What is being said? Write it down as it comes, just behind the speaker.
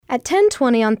At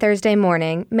 10:20 on Thursday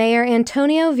morning, Mayor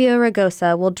Antonio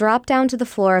Villaraigosa will drop down to the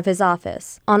floor of his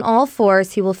office. On all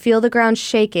fours, he will feel the ground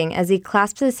shaking as he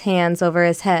clasps his hands over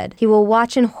his head. He will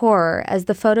watch in horror as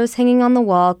the photos hanging on the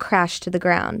wall crash to the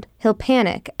ground. He'll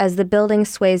panic as the building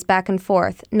sways back and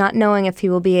forth, not knowing if he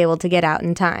will be able to get out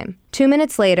in time. 2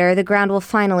 minutes later, the ground will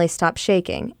finally stop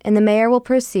shaking, and the mayor will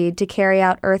proceed to carry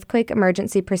out earthquake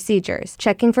emergency procedures,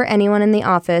 checking for anyone in the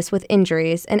office with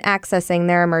injuries and accessing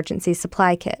their emergency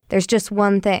supply kit. There's just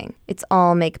one thing. It's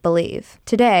all make-believe.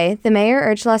 Today, the mayor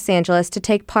urged Los Angeles to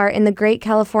take part in the Great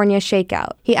California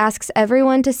Shakeout. He asks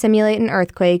everyone to simulate an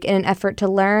earthquake in an effort to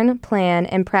learn, plan,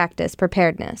 and practice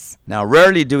preparedness. Now,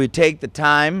 rarely do we take the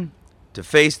time to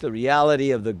face the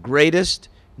reality of the greatest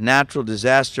natural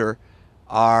disaster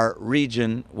our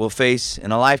region will face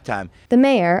in a lifetime. The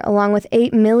mayor, along with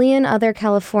 8 million other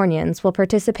Californians, will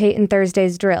participate in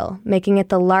Thursday's drill, making it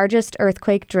the largest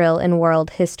earthquake drill in world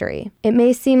history. It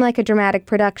may seem like a dramatic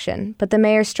production, but the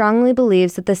mayor strongly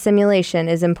believes that the simulation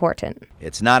is important.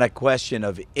 It's not a question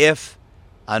of if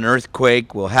an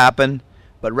earthquake will happen,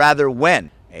 but rather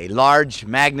when. A large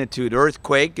magnitude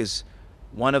earthquake is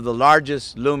one of the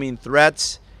largest looming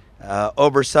threats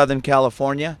over Southern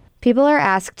California. People are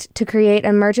asked to create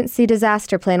an emergency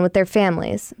disaster plan with their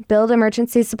families, build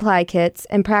emergency supply kits,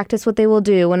 and practice what they will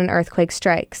do when an earthquake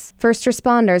strikes. First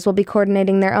responders will be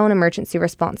coordinating their own emergency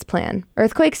response plan.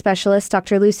 Earthquake specialist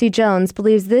Dr. Lucy Jones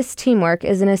believes this teamwork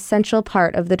is an essential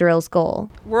part of the drill's goal.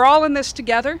 We're all in this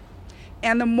together,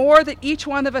 and the more that each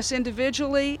one of us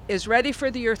individually is ready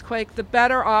for the earthquake, the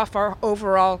better off our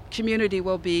overall community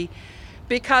will be,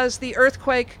 because the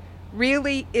earthquake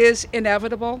really is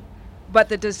inevitable, but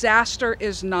the disaster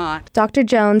is not. Dr.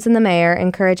 Jones and the mayor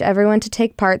encourage everyone to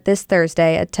take part this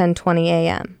Thursday at 10:20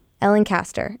 a.m. Ellen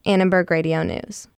Castor, Annenberg Radio News.